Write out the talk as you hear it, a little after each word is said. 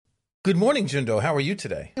Good morning, Jundo. How are you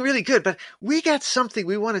today? Really good, but we got something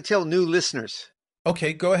we want to tell new listeners.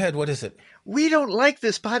 Okay, go ahead. What is it? We don't like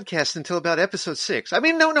this podcast until about episode 6. I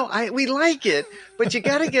mean, we like it, but you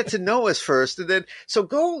got to get to know us first. And then, so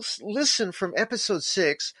go listen from episode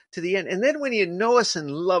 6 to the end. And then when you know us and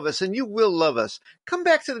love us, and you will love us, come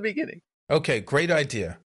back to the beginning. Okay, great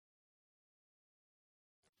idea.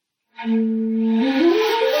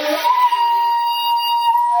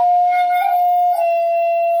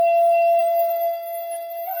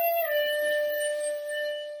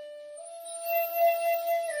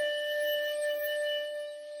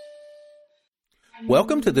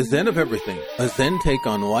 Welcome to the Zen of Everything, a Zen take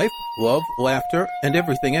on life, love, laughter, and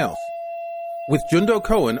everything else. With Jundo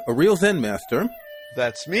Cohen, a real Zen master.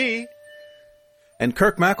 That's me. And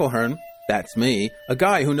Kirk McElhearn, that's me, a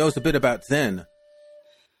guy who knows a bit about Zen.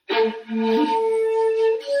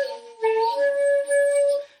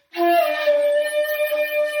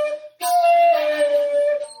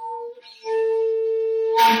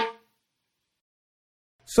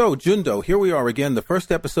 So, Jundo, here we are again. The first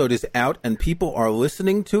episode is out and people are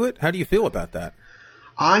listening to it. How do you feel about that?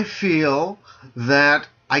 I feel that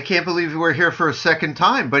I can't believe we're here for a second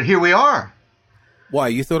time, but here we are. Why?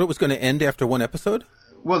 You thought it was going to end after one episode?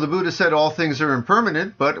 Well, the Buddha said all things are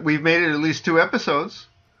impermanent, but we've made it at least 2 episodes.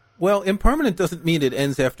 Well, impermanent doesn't mean it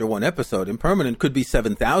ends after one episode. Impermanent could be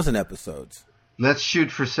 7,000 episodes. Let's shoot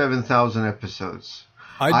for 7,000 episodes.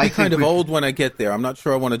 I'd be kind of old when I get there. I'm not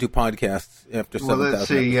sure I want to do podcasts after 7,000 Well, let's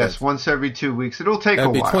see, episodes. yes, once every 2 weeks. It'll take a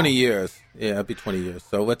while. That'd be 20 years. Yeah, it'd be 20 years.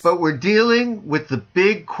 So let's. But we're dealing with the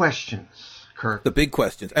big questions, Kirk. The big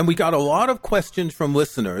questions. And we got a lot of questions from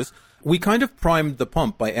listeners. We kind of primed the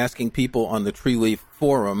pump by asking people on the Tree Leaf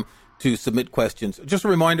forum to submit questions. Just a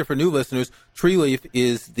reminder for new listeners, Tree Leaf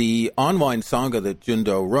is the online Sangha that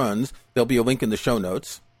Jundo runs. There'll be a link in the show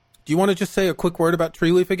notes. Do you want to just say a quick word about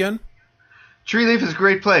Tree Leaf again? Tree Leaf is a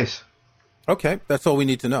great place. Okay, that's all we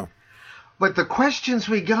need to know. But the questions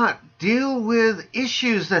we got deal with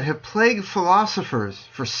issues that have plagued philosophers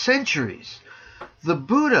for centuries. The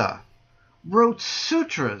Buddha wrote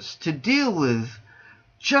sutras to deal with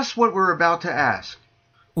just what we're about to ask.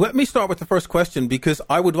 Let me start with the first question because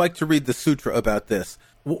I would like to read the sutra about this.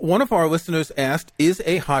 One of our listeners asked, is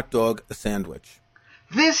a hot dog a sandwich?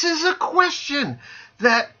 This is a question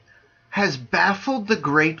that has baffled the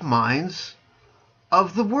great minds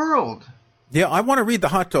of the world. Yeah, I want to read the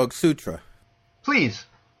hot dog sutra. Please.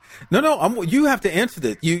 No, you have to answer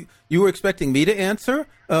this. You were expecting me to answer?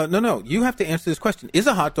 No, you have to answer this question. Is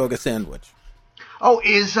a hot dog a sandwich? Oh,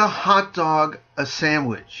 is a hot dog a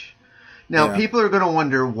sandwich? Now, people are going to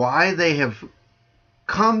wonder why they have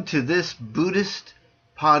come to this Buddhist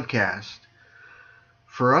podcast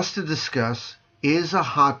for us to discuss, is a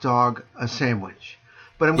hot dog a sandwich?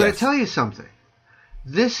 But I'm going to tell you something.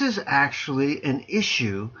 This is actually an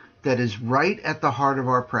issue that is right at the heart of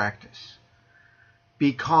our practice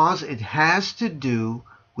because it has to do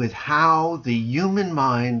with how the human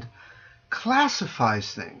mind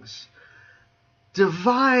classifies things,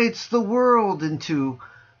 divides the world into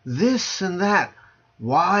this and that.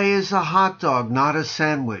 Why is a hot dog not a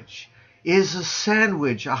sandwich? Is a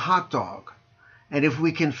sandwich a hot dog? And if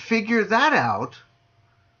we can figure that out,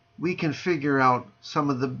 we can figure out some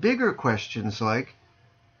of the bigger questions like,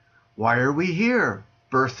 why are we here?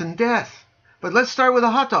 Birth and death. But let's start with a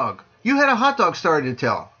hot dog. You had a hot dog story to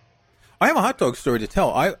tell. I have a hot dog story to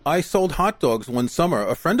tell. I sold hot dogs one summer.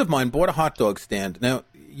 A friend of mine bought a hot dog stand. Now,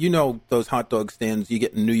 you know those hot dog stands you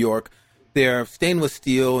get in New York. They're stainless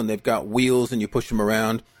steel, and they've got wheels, and you push them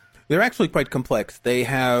around. They're actually quite complex. They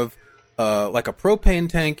have like a propane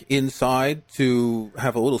tank inside to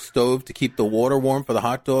have a little stove to keep the water warm for the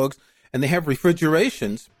hot dogs, and they have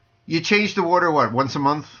refrigerations. You change the water, what, once a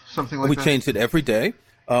month, something like that? We change it every day.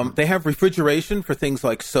 They have refrigeration for things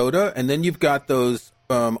like soda, and then you've got those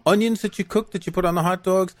onions that you cook that you put on the hot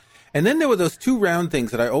dogs. And then there were those 2 round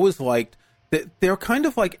things that I always liked. They're kind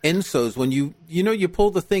of like Ensos. When you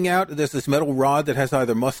pull the thing out, there's this metal rod that has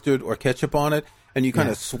either mustard or ketchup on it, and you kind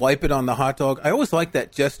of swipe it on the hot dog. I always like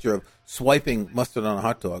that gesture of swiping mustard on a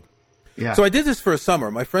hot dog. Yeah. So I did this for a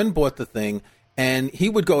summer. My friend bought the thing, and he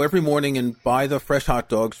would go every morning and buy the fresh hot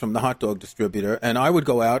dogs from the hot dog distributor, and I would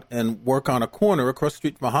go out and work on a corner across the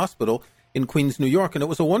street from a hospital in Queens, New York, and it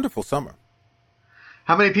was a wonderful summer.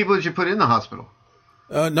 How many people did you put in the hospital?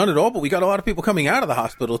 None at all, but we got a lot of people coming out of the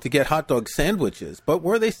hospital to get hot dog sandwiches. But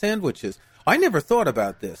were they sandwiches? I never thought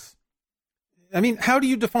about this. I mean, how do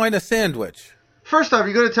you define a sandwich? First off,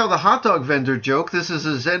 you're going to tell the hot dog vendor joke. This is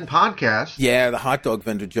a Zen podcast. Yeah, the hot dog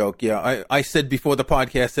vendor joke. Yeah, I said before the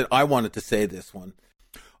podcast that I wanted to say this one.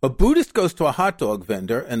 A Buddhist goes to a hot dog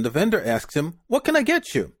vendor, and the vendor asks him, "What can I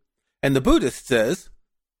get you?" And the Buddhist says,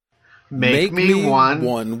 Make me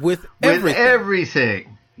one with everything. With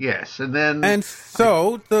everything. Yes. And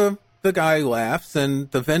so the guy laughs,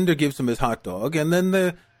 and the vendor gives him his hot dog, and then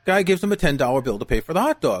the guy gives him a $10 bill to pay for the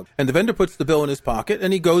hot dog. And the vendor puts the bill in his pocket,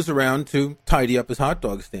 and he goes around to tidy up his hot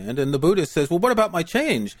dog stand. And the Buddhist says, well, what about my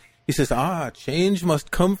change? He says, change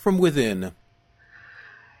must come from within.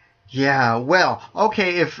 Yeah, well,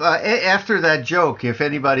 okay, if after that joke, if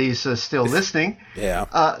anybody's still listening,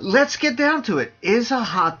 let's get down to it. Is a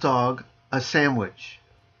hot dog a sandwich?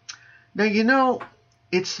 Now,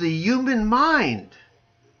 it's the human mind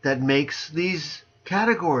that makes these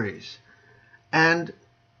categories. And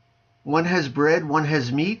one has bread, one has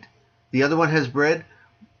meat, the other one has bread,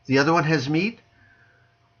 the other one has meat.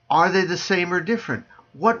 Are they the same or different?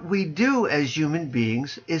 What we do as human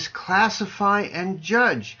beings is classify and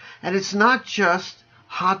judge. And it's not just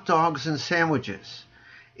hot dogs and sandwiches.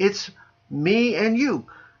 It's me and you,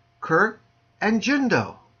 Kurt and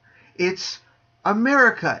Jundo. It's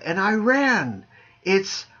America and Iran.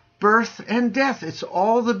 It's birth and death. It's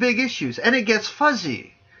all the big issues. And it gets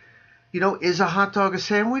fuzzy. Is a hot dog a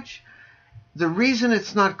sandwich? The reason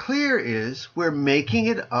it's not clear is we're making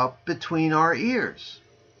it up between our ears.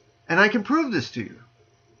 And I can prove this to you.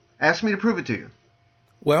 Ask me to prove it to you.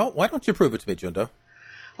 Well, why don't you prove it to me, Jundo?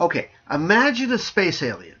 Okay, imagine a space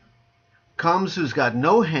alien comes who's got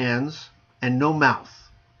no hands and no mouth,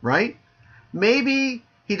 right? Maybe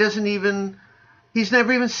he's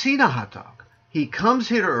never even seen a hot dog. He comes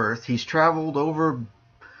here to Earth, he's traveled over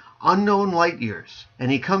unknown light years,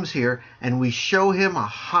 and he comes here and we show him a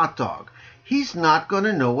hot dog. He's not going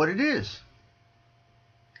to know what it is.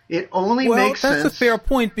 It only makes sense. Well, that's a fair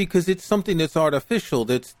point because it's something that's artificial,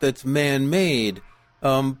 that's man-made.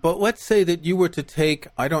 But let's say that you were to take,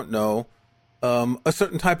 I don't know, a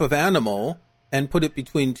certain type of animal and put it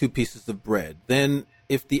between two pieces of bread. Then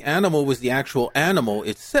if the animal was the actual animal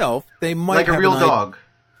itself, they might like have a real dog.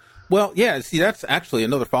 Well, yeah, see, that's actually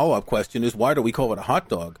another follow-up question is why do we call it a hot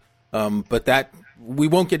dog? But we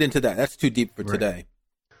won't get into that. That's too deep for today.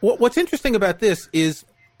 What's interesting about this is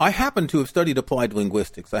I happen to have studied applied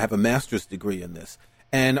linguistics. I have a master's degree in this.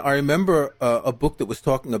 And I remember a book that was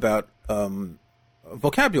talking about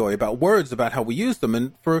vocabulary, about words, about how we use them.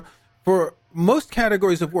 And for most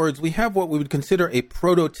categories of words, we have what we would consider a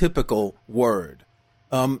prototypical word.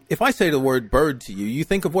 If I say the word bird to you, you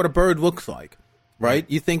think of what a bird looks like, right?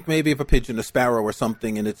 You think maybe of a pigeon, a sparrow or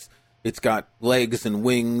something, and it's got legs and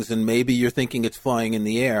wings, and maybe you're thinking it's flying in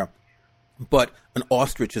the air. But an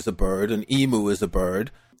ostrich is a bird, an emu is a bird.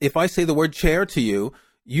 If I say the word chair to you,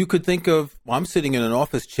 you could think of, well, I'm sitting in an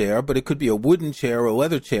office chair, but it could be a wooden chair or a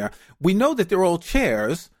leather chair. We know that they're all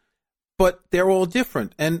chairs, but they're all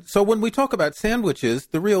different. And so when we talk about sandwiches,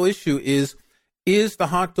 the real issue is the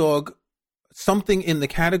hot dog something in the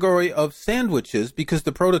category of sandwiches? Because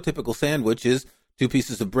the prototypical sandwich is two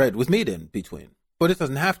pieces of bread with meat in between. But it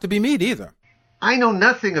doesn't have to be meat either. I know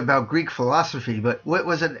nothing about Greek philosophy, but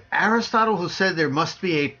was it Aristotle who said there must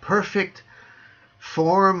be a perfect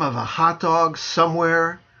form of a hot dog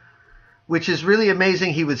somewhere? Which is really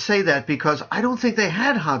amazing he would say that because I don't think they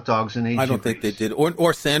had hot dogs in ancient I don't think Greece. they did.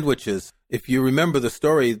 Or sandwiches. If you remember the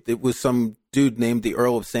story, it was some dude named the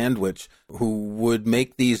Earl of Sandwich who would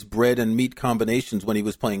make these bread and meat combinations when he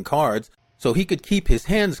was playing cards so he could keep his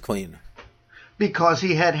hands clean. Because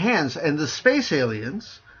he had hands. And the space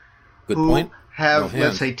aliens Good point. Have,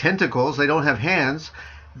 let's say, tentacles, they don't have hands,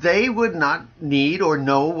 they would not need or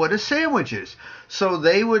know what a sandwich is. So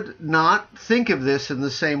they would not think of this in the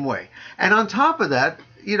same way. And on top of that,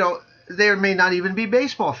 there may not even be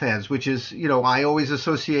baseball fans, which is, I always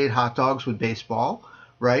associate hot dogs with baseball,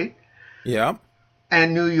 right? Yeah.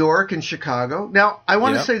 And New York and Chicago. Now, I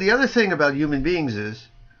want to say the other thing about human beings is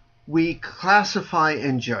we classify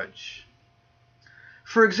and judge.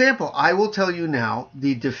 For example, I will tell you now,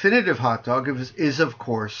 the definitive hot dog is of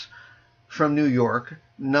course, from New York,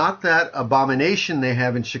 not that abomination they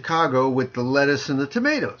have in Chicago with the lettuce and the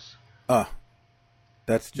tomatoes.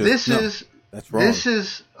 That's just... That's wrong. This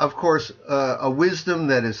is, of course, a wisdom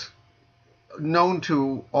that is known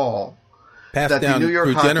to all. Passed that down the New York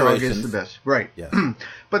through hot generations. dog is the best. Right. Yes.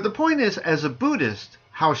 But the point is, as a Buddhist,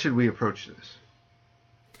 how should we approach this?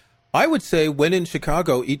 I would say when in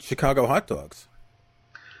Chicago, eat Chicago hot dogs.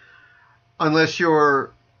 Unless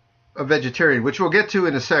you're a vegetarian, which we'll get to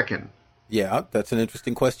in a second. Yeah, that's an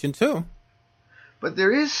interesting question too. But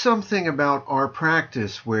there is something about our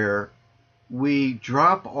practice where we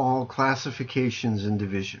drop all classifications and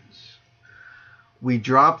divisions. We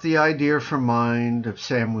drop the idea from mind of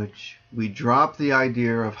sandwich. We drop the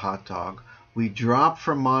idea of hot dog. We drop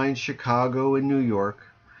from mind Chicago and New York.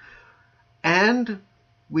 And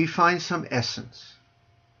we find some essence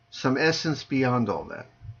beyond all that.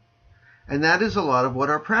 And that is a lot of what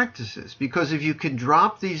our practice is. Because if you can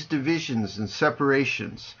drop these divisions and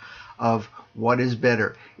separations of what is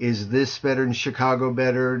better, is this better in Chicago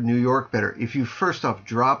better, New York better, if you first off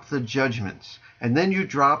drop the judgments, and then you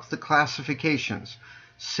drop the classifications,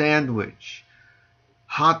 sandwich,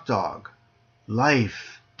 hot dog,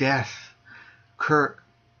 life, death, Kirk,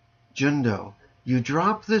 Jundo, you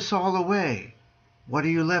drop this all away, what are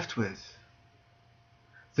you left with?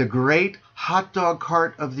 The great hot dog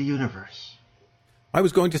cart of the universe. I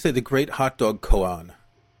was going to say the great hot dog koan.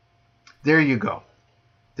 There you go.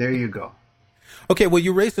 There you go. Okay, well,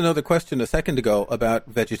 you raised another question a second ago about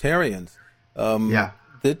vegetarians. Yeah.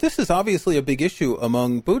 This is obviously a big issue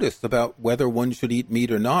among Buddhists about whether one should eat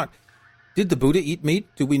meat or not. Did the Buddha eat meat?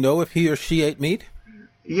 Do we know if he or she ate meat?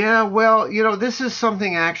 Yeah, well, this is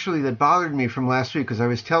something actually that bothered me from last week because I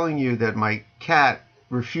was telling you that my cat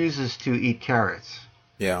refuses to eat carrots.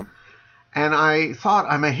 Yeah. And I thought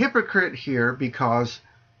I'm a hypocrite here because,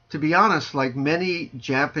 to be honest, like many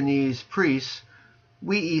Japanese priests,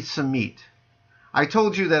 we eat some meat. I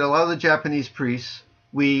told you that a lot of the Japanese priests,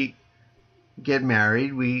 we get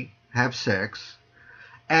married, we have sex,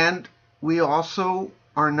 and we also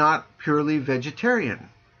are not purely vegetarian.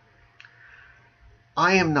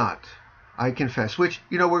 I am not, I confess, which,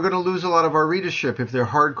 we're going to lose a lot of our readership if they're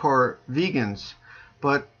hardcore vegans,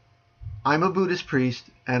 but I'm a Buddhist priest,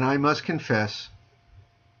 and I must confess,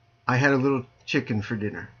 I had a little chicken for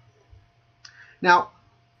dinner. Now,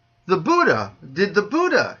 did the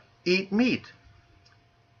Buddha eat meat?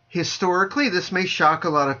 Historically, this may shock a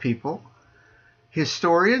lot of people.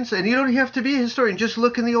 Historians, and you don't have to be a historian, just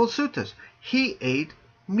look in the old suttas. He ate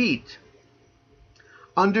meat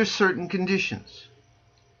under certain conditions.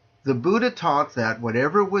 The Buddha taught that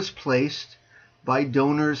whatever was placed by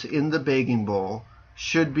donors in the begging bowl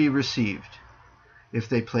should be received. If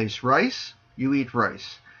they place rice, you eat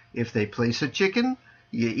rice. If they place a chicken,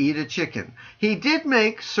 you eat a chicken. He did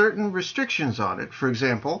make certain restrictions on it. For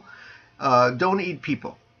example, don't eat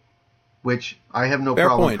people, which I have no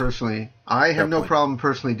problem personally. I have no problem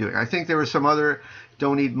personally doing. I think there were some other,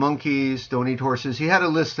 don't eat monkeys, don't eat horses. He had a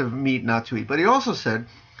list of meat not to eat. But he also said,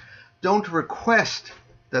 don't request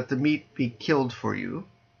that the meat be killed for you.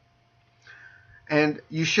 And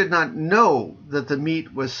you should not know that the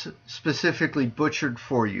meat was specifically butchered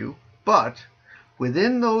for you. But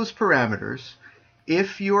within those parameters,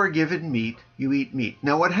 if you are given meat, you eat meat.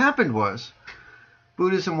 Now what happened was,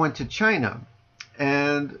 Buddhism went to China,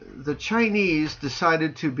 and the Chinese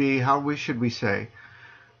decided to be, how should we say,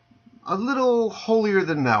 a little holier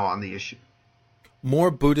than thou on the issue.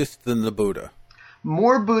 More Buddhist than the Buddha.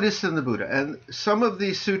 More Buddhist than the Buddha. And some of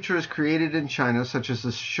these sutras created in China, such as the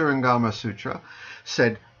Shurangama Sutra,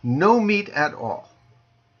 said no meat at all.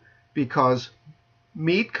 Because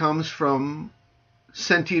meat comes from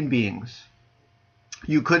sentient beings.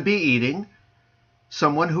 You could be eating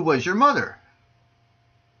someone who was your mother.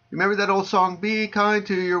 Remember that old song, be kind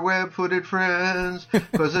to your web-footed friends,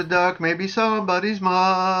 because a duck may be somebody's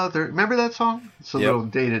mother. Remember that song? It's a little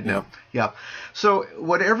dated now. Yeah. So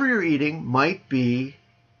whatever you're eating might be,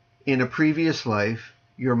 in a previous life,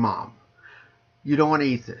 your mom. You don't want to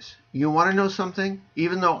eat this. You want to know something?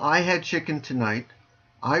 Even though I had chicken tonight,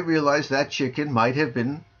 I realized that chicken might have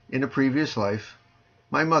been, in a previous life,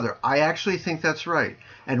 my mother. I actually think that's right.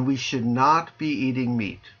 And we should not be eating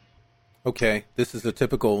meat. Okay, this is a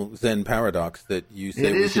typical Zen paradox that you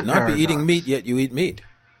say we should not be eating meat, yet you eat meat.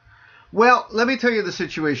 Well, let me tell you the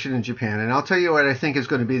situation in Japan, and I'll tell you what I think is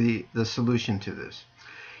going to be the solution to this.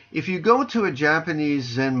 If you go to a Japanese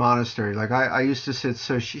Zen monastery, like I used to sit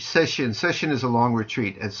sesshin. Sesshin is a long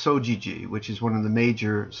retreat at Sojiji, which is one of the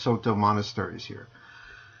major Soto monasteries here.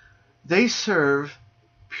 They serve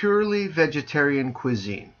purely vegetarian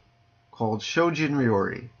cuisine called Shojin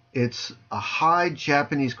Ryori. It's a high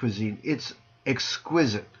Japanese cuisine. It's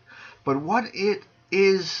exquisite. But what the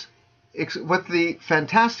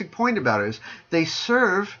fantastic point about it is they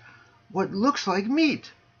serve what looks like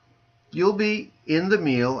meat. You'll be in the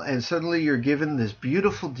meal and suddenly you're given this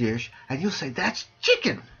beautiful dish and you'll say, that's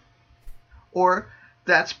chicken. Or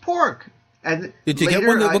that's pork. And did you get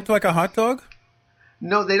one that looked like a hot dog?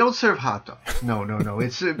 No, they don't serve hot dogs. No.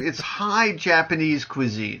 It's high Japanese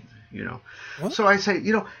cuisine. What? So I say,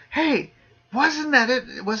 hey, wasn't that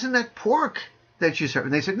it? Wasn't that pork that you serve?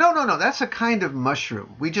 And they said, no, that's a kind of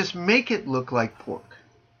mushroom. We just make it look like pork.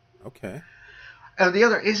 Okay. And the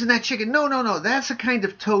other, isn't that chicken? No, that's a kind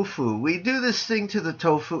of tofu. We do this thing to the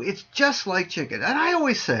tofu. It's just like chicken. And I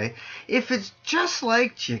always say, if it's just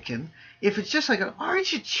like chicken,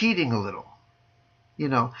 aren't you cheating a little?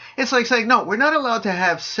 It's like saying, no, we're not allowed to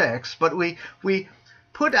have sex, but we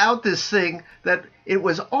put out this thing that it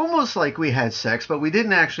was almost like we had sex, but we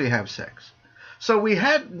didn't actually have sex. So we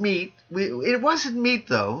had meat. It wasn't meat,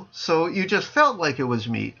 though, so you just felt like it was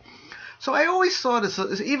meat. So I always thought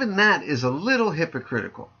even that is a little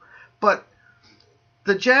hypocritical. But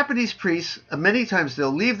the Japanese priests, many times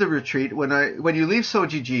they'll leave the retreat. When you leave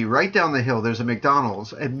Sojiji, right down the hill, there's a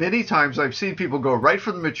McDonald's. And many times I've seen people go right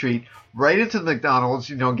from the retreat, right into the McDonald's,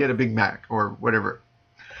 get a Big Mac or whatever.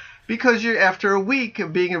 Because after a week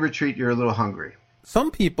of being in retreat, you're a little hungry.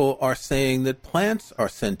 Some people are saying that plants are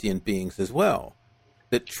sentient beings as well,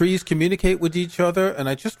 that trees communicate with each other. And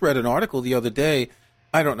I just read an article the other day,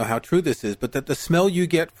 I don't know how true this is, but that the smell you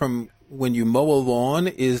get from when you mow a lawn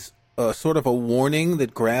is sort of a warning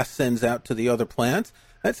that grass sends out to the other plants.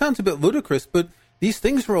 That sounds a bit ludicrous, but these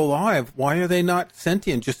things are alive. Why are they not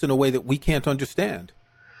sentient just in a way that we can't understand?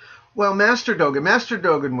 Well, Master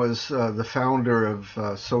Dogen was the founder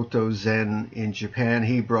of Soto Zen in Japan.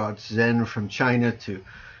 He brought Zen from China to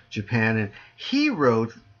Japan, and he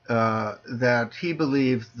wrote that he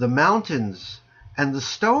believed the mountains and the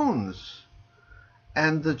stones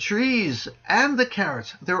and the trees and the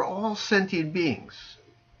carrots, they're all sentient beings,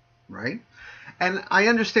 right? And I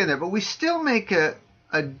understand that, but we still make a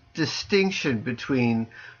distinction between,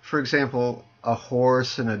 for example, a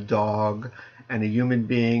horse and a dog and a human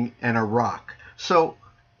being and a rock. So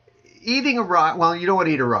eating a rock, well, you don't want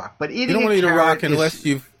to eat a rock, but eating you don't want to eat a rock unless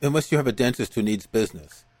you have a dentist who needs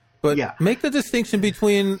business. But make the distinction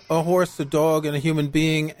between a horse, a dog, and a human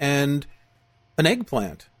being and an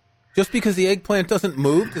eggplant. Just because the eggplant doesn't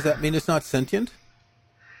move, does that mean it's not sentient?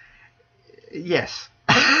 Yes.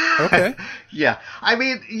 Okay. Yeah. I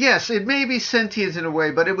mean, yes, it may be sentient in a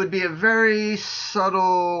way, but it would be a very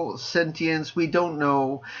subtle sentience. We don't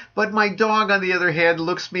know. But my dog, on the other hand,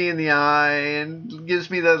 looks me in the eye and gives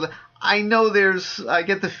me I know I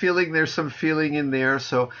get the feeling there's some feeling in there.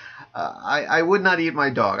 So I would not eat my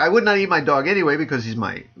dog. I would not eat my dog anyway because he's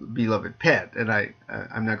my beloved pet, and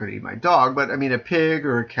I'm not going to eat my dog. But I mean, a pig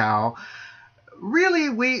or a cow. Really,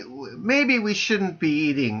 maybe we shouldn't be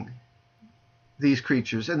eating these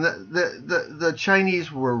creatures, and the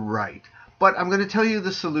Chinese were right. But I'm going to tell you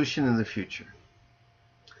the solution in the future.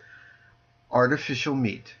 Artificial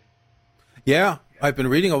meat. Yeah, I've been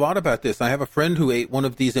reading a lot about this. I have a friend who ate one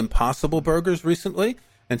of these Impossible burgers recently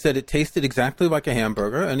and said it tasted exactly like a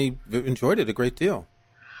hamburger, and he enjoyed it a great deal.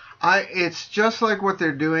 It's just like what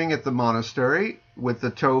they're doing at the monastery with the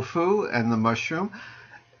tofu and the mushroom.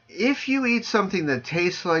 If you eat something that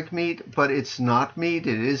tastes like meat, but it's not meat,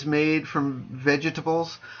 it is made from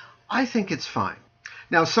vegetables, I think it's fine.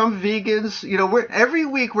 Now, some vegans, every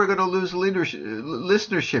week we're going to lose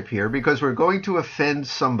listenership here because we're going to offend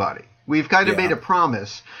somebody. We've kind of made a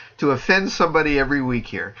promise to offend somebody every week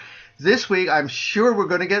here. This week, I'm sure we're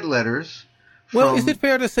going to get letters. Well, is it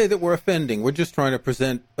fair to say that we're offending? We're just trying to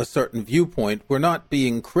present a certain viewpoint. We're not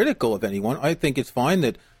being critical of anyone. I think it's fine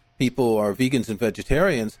that people are vegans and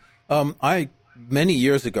vegetarians. Many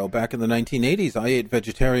years ago, back in the 1980s, I ate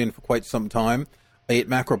vegetarian for quite some time. I ate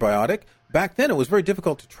macrobiotic. Back then, it was very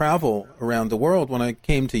difficult to travel around the world. When I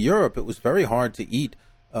came to Europe, it was very hard to eat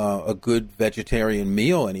a good vegetarian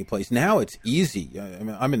meal anyplace. Now it's easy. I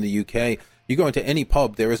mean, I'm in the UK. You go into any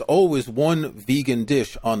pub, there is always one vegan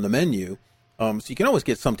dish on the menu, so you can always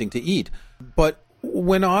get something to eat. But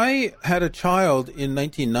when I had a child in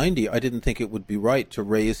 1990, I didn't think it would be right to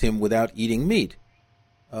raise him without eating meat.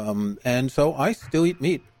 And so I still eat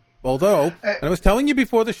meat. Although, and I was telling you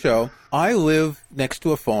before the show, I live next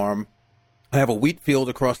to a farm. I have a wheat field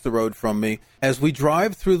across the road from me. As we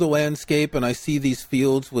drive through the landscape and I see these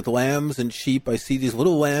fields with lambs and sheep, I see these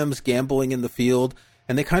little lambs gambling in the field,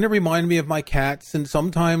 and they kind of remind me of my cats, and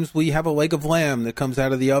sometimes we have a leg of lamb that comes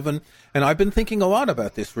out of the oven, and I've been thinking a lot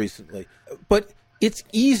about this recently. But it's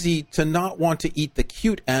easy to not want to eat the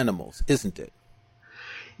cute animals, isn't it?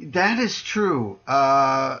 That is true.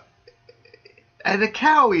 And a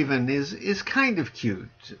cow even is kind of cute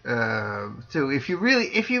too. If you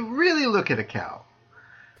really look at a cow.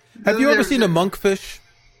 Have you ever seen a monkfish?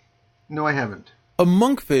 No, I haven't. A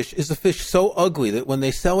monkfish is a fish so ugly that when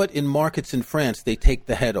they sell it in markets in France, they take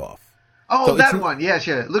the head off. Oh, so that one. Yes,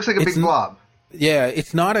 yeah. It looks like a big blob. Yeah,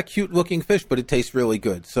 it's not a cute-looking fish, but it tastes really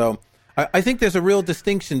good. So I think there's a real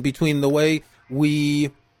distinction between the way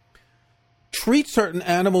we treat certain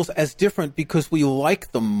animals as different because we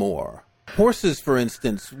like them more. Horses, for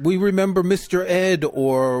instance, we remember Mr. Ed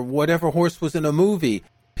or whatever horse was in a movie.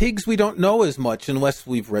 Pigs we don't know as much unless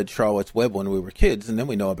we've read Charlotte's Web when we were kids, and then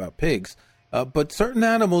we know about pigs. But certain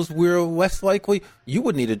animals we're less likely. You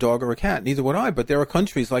wouldn't eat a dog or a cat, neither would I, but there are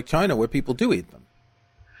countries like China where people do eat them.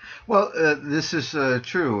 Well, this is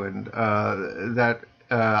true, and that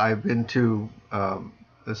I've been to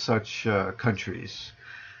such countries,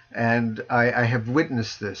 and I have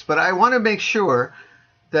witnessed this. But I want to make sure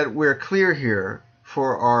that we're clear here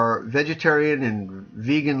for our vegetarian and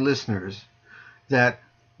vegan listeners that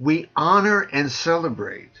we honor and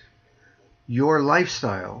celebrate your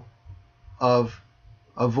lifestyle of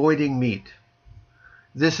avoiding meat.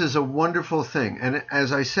 This is a wonderful thing. And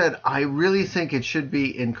as I said, I really think it should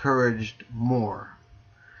be encouraged more.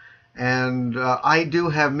 And I do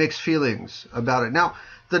have mixed feelings about it. Now,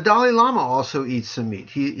 the Dalai Lama also eats some meat.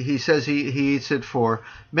 He says he eats it for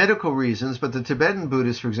medical reasons, but the Tibetan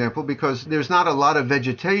Buddhists, for example, because there's not a lot of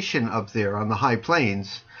vegetation up there on the high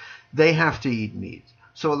plains, they have to eat meat.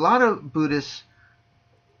 So a lot of Buddhists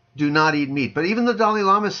do not eat meat. But even the Dalai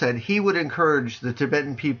Lama said he would encourage the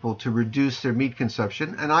Tibetan people to reduce their meat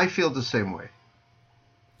consumption, and I feel the same way.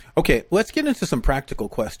 Okay, let's get into some practical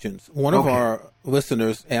questions. One of our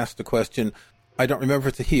listeners asked a question. I don't remember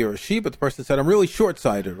if it's a he or a she, but the person said, I'm really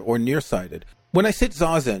short-sighted or nearsighted. When I sit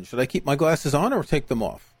Zazen, should I keep my glasses on or take them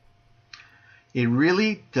off? It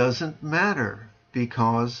really doesn't matter,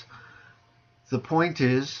 because the point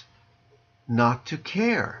is not to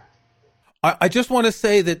care. I just want to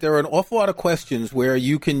say that there are an awful lot of questions where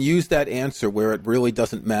you can use that answer where it really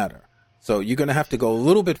doesn't matter. So you're going to have to go a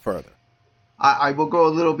little bit further. I will go a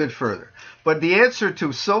little bit further. But the answer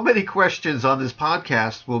to so many questions on this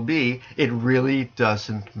podcast will be, it really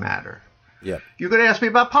doesn't matter. Yeah. You're going to ask me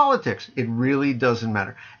about politics. It really doesn't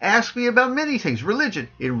matter. Ask me about many things. Religion.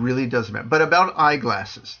 It really doesn't matter. But about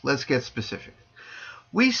eyeglasses. Let's get specific.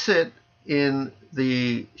 We sit in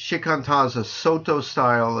the Shikantaza Soto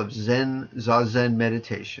style of Zen, Zazen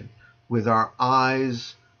meditation with our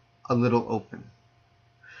eyes a little open,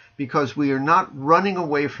 because we are not running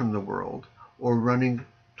away from the world or running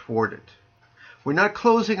toward it. We're not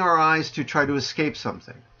closing our eyes to try to escape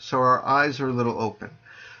something, so our eyes are a little open.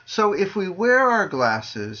 So if we wear our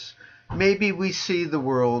glasses, maybe we see the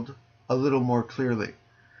world a little more clearly.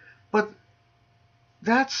 But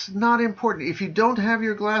that's not important. If you don't have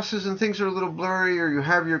your glasses and things are a little blurry, or you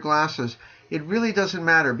have your glasses, it really doesn't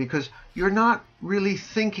matter, because you're not really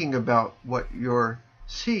thinking about what you're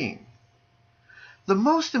seeing. The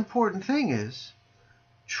most important thing is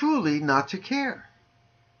truly not to care.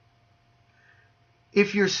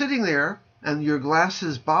 If you're sitting there and your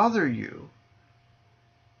glasses bother you,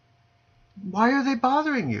 why are they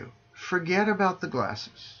bothering you? Forget about the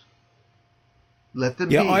glasses. Let them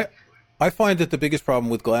be. I find that the biggest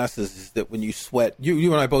problem with glasses is that when you sweat,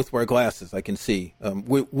 you and I both wear glasses, I can see.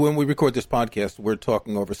 When we record this podcast, we're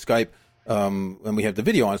talking over Skype, and we have the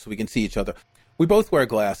video on so we can see each other. We both wear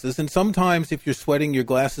glasses, and sometimes if you're sweating, your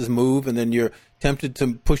glasses move, and then you're tempted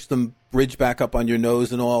to push them bridge back up on your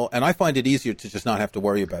nose and all, and I find it easier to just not have to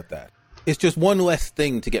worry about that. It's just one less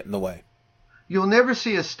thing to get in the way. You'll never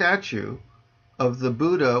see a statue of the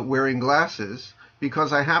Buddha wearing glasses,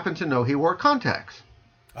 because I happen to know he wore contacts.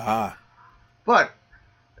 Ah. But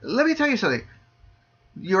let me tell you something.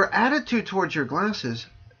 Your attitude towards your glasses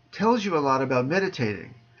tells you a lot about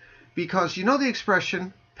meditating, because you know the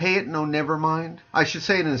expression, pay it no never mind? I should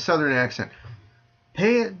say it in a southern accent.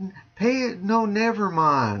 Pay it no never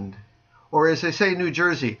mind. Or as they say in New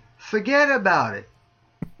Jersey, forget about it.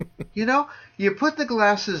 You know, you put the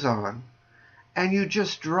glasses on and you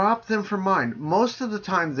just drop them from mind. Most of the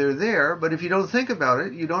time they're there, but if you don't think about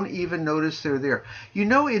it, you don't even notice they're there. You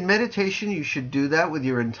know, in meditation you should do that with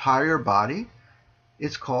your entire body.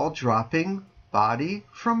 It's called dropping body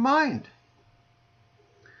from mind.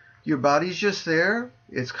 Your body's just there,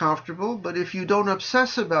 it's comfortable, but if you don't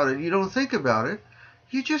obsess about it, you don't think about it,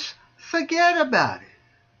 you just forget about it.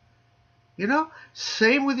 You know,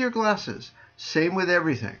 same with your glasses, same with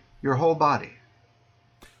everything, your whole body.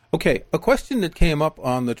 Okay, a question that came up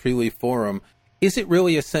on the Tree Leaf Forum, is it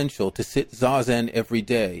really essential to sit Zazen every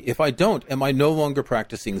day? If I don't, am I no longer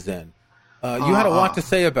practicing Zen? You had a lot to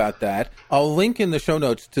say about that. I'll link in the show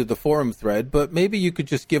notes to the forum thread, but maybe you could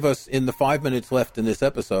just give us, in the 5 minutes left in this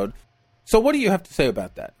episode. So what do you have to say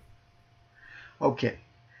about that? Okay.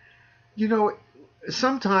 You know,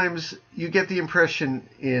 sometimes you get the impression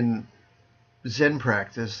in Zen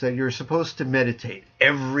practice that you're supposed to meditate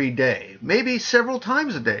every day, maybe several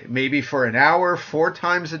times a day, maybe for an hour, 4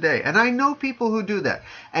 times a day. And I know people who do that.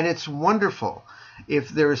 And it's wonderful if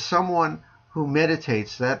there is someone who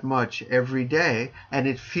meditates that much every day and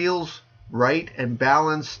it feels right and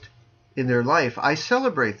balanced in their life. I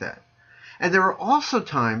celebrate that. And there are also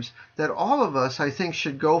times that all of us, I think,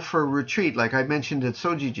 should go for a retreat, like I mentioned at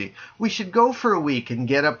Sojiji. We should go for a week and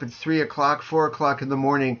get up at 3 o'clock, 4 o'clock in the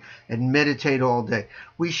morning and meditate all day.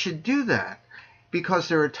 We should do that. because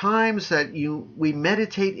there are times that we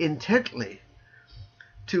meditate intently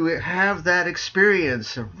to have that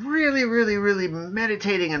experience of really, really, really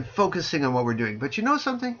meditating and focusing on what we're doing. But you know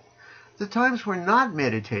something? The times we're not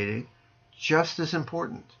meditating, just as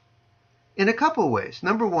important. In a couple of ways.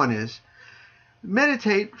 Number one is,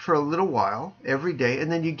 meditate for a little while every day,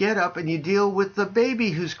 and then you get up and you deal with the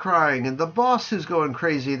baby who's crying and the boss who's going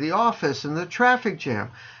crazy, the office and the traffic jam.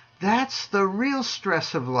 That's the real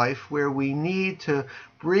stress of life, where we need to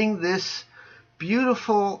bring this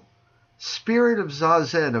beautiful spirit of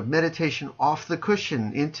Zazen, of meditation, off the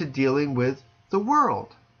cushion into dealing with the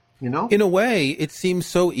world. You know? In a way, it seems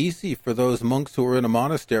so easy for those monks who are in a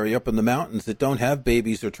monastery up in the mountains that don't have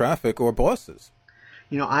babies or traffic or bosses.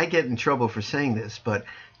 You know, I get in trouble for saying this, but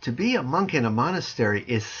to be a monk in a monastery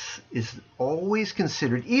is always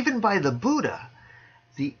considered, even by the Buddha,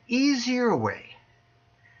 the easier way.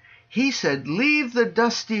 He said, leave the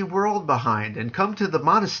dusty world behind and come to the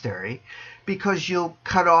monastery, because you'll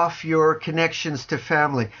cut off your connections to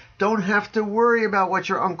family. Don't have to worry about what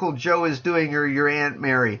your Uncle Joe is doing or your Aunt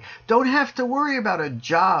Mary. Don't have to worry about a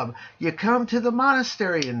job. You come to the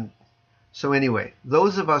monastery. And so anyway,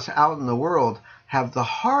 those of us out in the world have the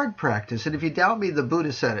hard practice. And if you doubt me, the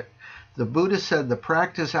Buddha said it. The Buddha said the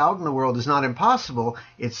practice out in the world is not impossible.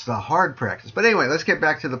 It's the hard practice. But anyway, let's get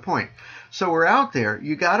back to the point. So we're out there.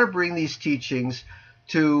 You got to bring these teachings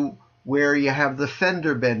to where you have the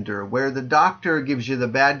fender bender, where the doctor gives you the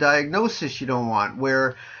bad diagnosis you don't want,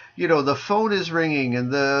 where, you know, the phone is ringing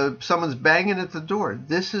and someone's banging at the door.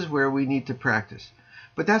 This is where we need to practice.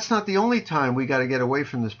 But that's not the only time we got to get away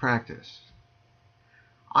from this practice.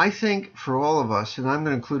 I think for all of us, and I'm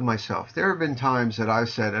going to include myself, there have been times that I've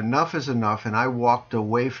said enough is enough, and I walked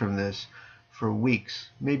away from this for weeks,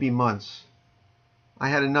 maybe months. I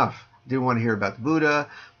had enough. Didn't want to hear about the Buddha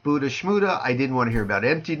Shmuda. I didn't want to hear about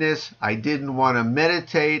emptiness. I didn't want to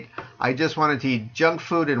meditate. I just wanted to eat junk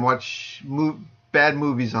food and watch bad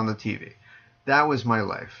movies on the TV. That was my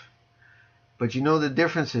life. But you know the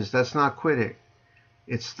difference is, that's not quitting.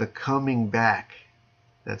 It's the coming back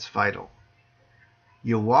that's vital.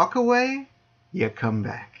 You walk away, you come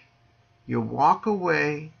back. You walk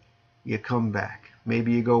away, you come back.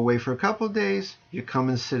 Maybe you go away for a couple of days, you come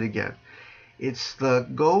and sit again. It's the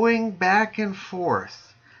going back and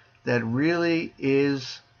forth that really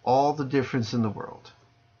is all the difference in the world,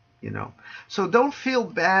 you know. So don't feel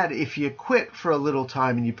bad if you quit for a little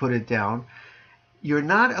time and you put it down. You're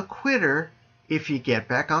not a quitter if you get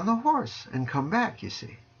back on the horse and come back, you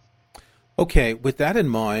see. Okay, with that in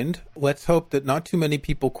mind, let's hope that not too many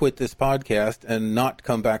people quit this podcast and not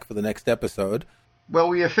come back for the next episode. Well,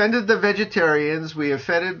 we offended the vegetarians. We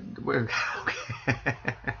offended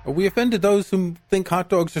those who think hot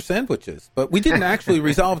dogs are sandwiches. But we didn't actually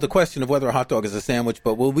resolve the question of whether a hot dog is a sandwich,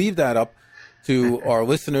 but we'll leave that up to our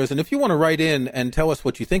listeners. And if you want to write in and tell us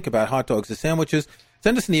what you think about hot dogs as sandwiches,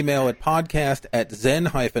 send us an email at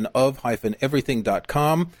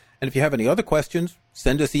podcast@zen-of-everything.com. And if you have any other questions,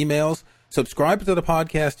 send us emails. Subscribe to the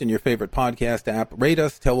podcast in your favorite podcast app. Rate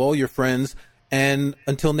us. Tell all your friends. And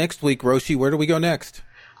until next week, Roshi, where do we go next?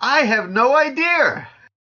 I have no idea.